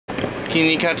Can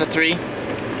you count to 3? 9,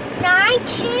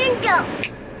 10, go.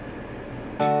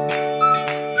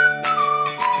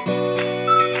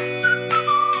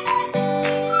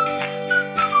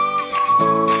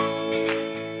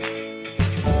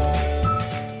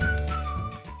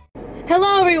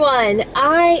 Hello everyone!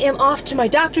 I am off to my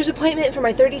doctor's appointment for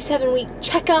my 37-week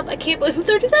checkup. I can't believe I'm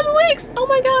 37 weeks! Oh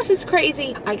my gosh, it's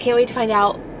crazy. I can't wait to find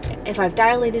out if I've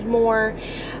dilated more,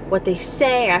 what they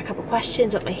say. I got a couple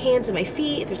questions about my hands and my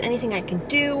feet, if there's anything I can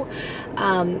do.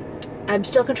 I'm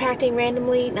still contracting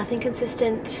randomly, nothing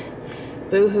consistent.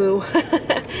 Boo-hoo.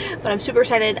 But I'm super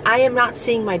excited. I am not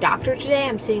seeing my doctor today.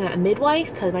 I'm seeing a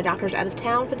midwife because my doctor's out of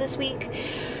town for this week.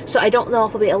 So I don't know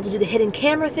if I'll be able to do the hidden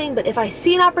camera thing, but if I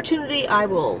see an opportunity, I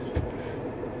will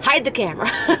hide the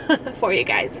camera for you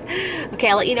guys. Okay,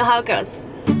 I'll let you know how it goes.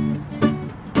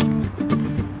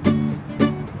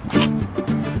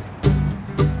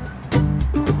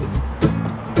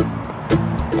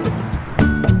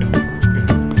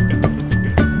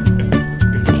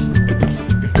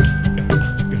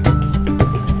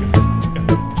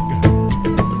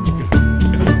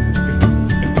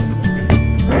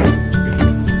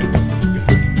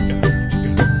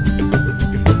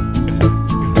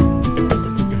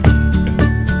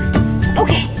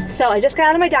 So I just got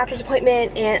out of my doctor's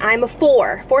appointment and I'm a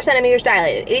 4 centimeters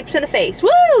dilated, 80% of face. Woo,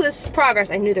 this is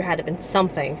progress. I knew there had to have been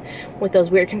something with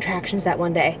those weird contractions that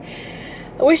one day.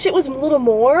 I wish it was a little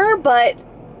more, but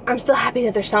I'm still happy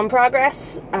that there's some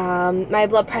progress. My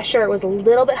blood pressure was a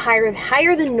little bit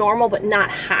higher than normal, but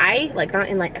not high, like not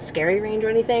in like a scary range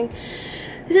or anything.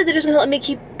 They said they're just gonna let me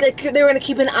keep, like they were gonna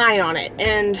keep an eye on it,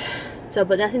 and so,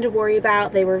 but nothing to worry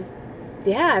about. They were,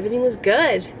 yeah, everything was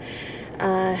good.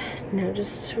 No,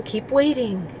 just keep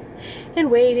waiting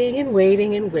and waiting and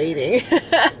waiting and waiting.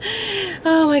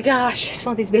 Oh my gosh, I just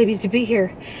want these babies to be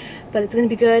here, but it's gonna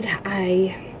be good.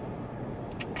 I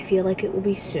feel like it will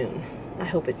be soon. I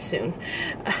hope it's soon.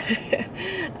 Yeah,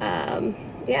 and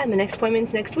the next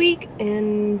appointment's next week,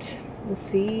 and we'll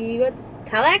see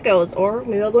how that goes, or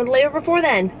maybe I'll go into labor before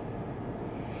then.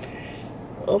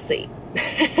 We'll see.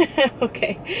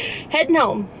 Okay, heading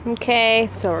home. Okay,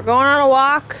 so we're going on a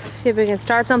walk, see if we can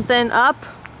start something up.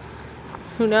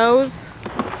 Who knows?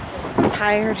 I'm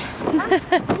tired.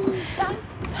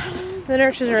 The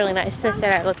nurses are really nice. They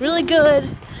said I looked really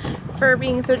good for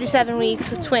being 37 weeks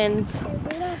with twins,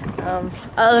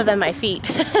 other than my feet.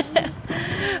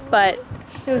 But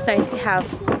it was nice to have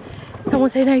someone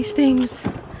say nice things.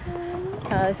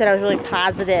 They said I was really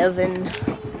positive and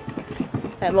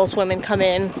that most women come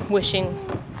in wishing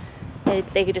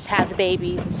they could just have the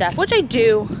babies and stuff, which I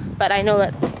do, but I know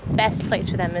that the best place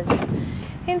for them is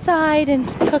inside and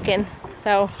cooking,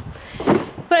 so,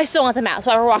 but I still want them out,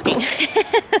 so we're walking.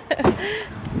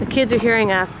 The kids are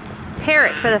hearing a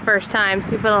parrot for the first time,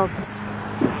 see if it'll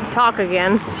talk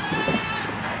again.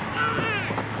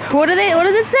 What is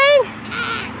it saying?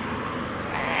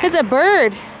 It's a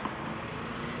bird.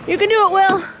 You can do it,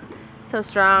 Will. So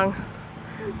strong.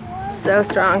 So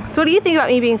strong. So what do you think about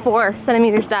me being 4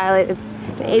 centimeters dilated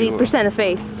and 80%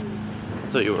 effaced?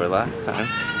 That's what you were last time.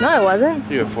 No, I wasn't.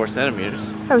 You were 4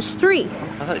 centimeters. I was 3. I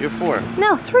thought you were 4.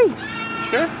 No, 3.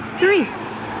 Sure? 3.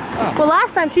 Oh. Well,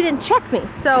 last time she didn't check me,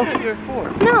 so. I thought you were 4.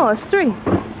 No, it was 3.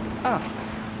 Oh.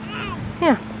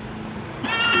 Yeah.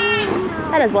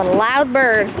 That is one loud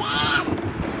bird.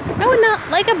 I would not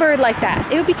like a bird like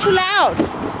that. It would be too loud.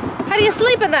 How do you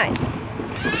sleep at night?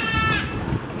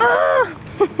 Ah!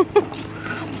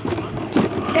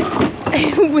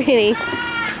 Winnie.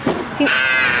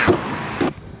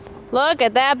 Look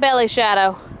at that belly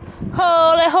shadow.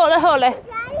 Holy, holy, holy.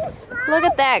 Look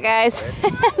at that, guys.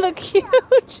 Look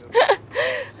huge.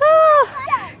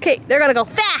 Ah. Okay, they're gonna go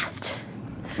fast.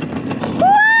 Woo!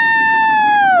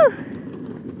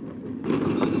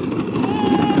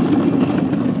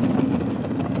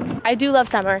 I do love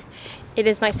summer. It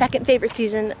is my second favorite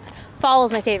season. Fall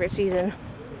is my favorite season.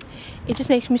 It just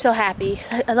makes me so happy.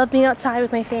 I love being outside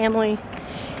with my family.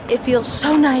 It feels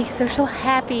so nice. They're so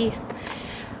happy.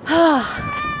 Oh,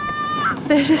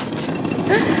 they're just,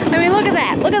 I mean, look at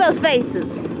that. Look at those faces.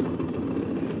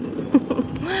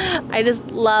 I just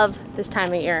love this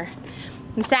time of year.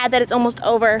 I'm sad that it's almost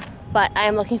over, but I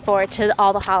am looking forward to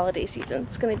all the holiday season.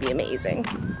 It's gonna be amazing.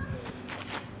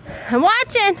 I'm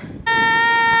watching.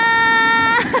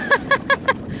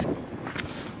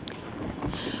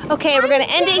 Okay, we're gonna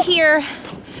end it here.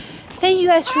 Thank you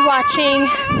guys for watching.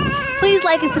 Please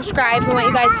like and subscribe. We want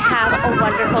you guys to have a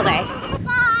wonderful day.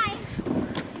 Bye.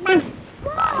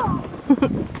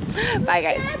 Bye,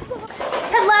 guys.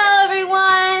 Hello,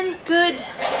 everyone. Good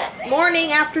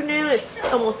morning, afternoon. It's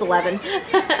almost 11.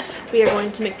 We are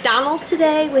going to McDonald's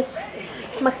today with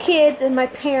my kids and my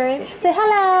parents. Say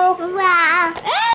hello. Wow.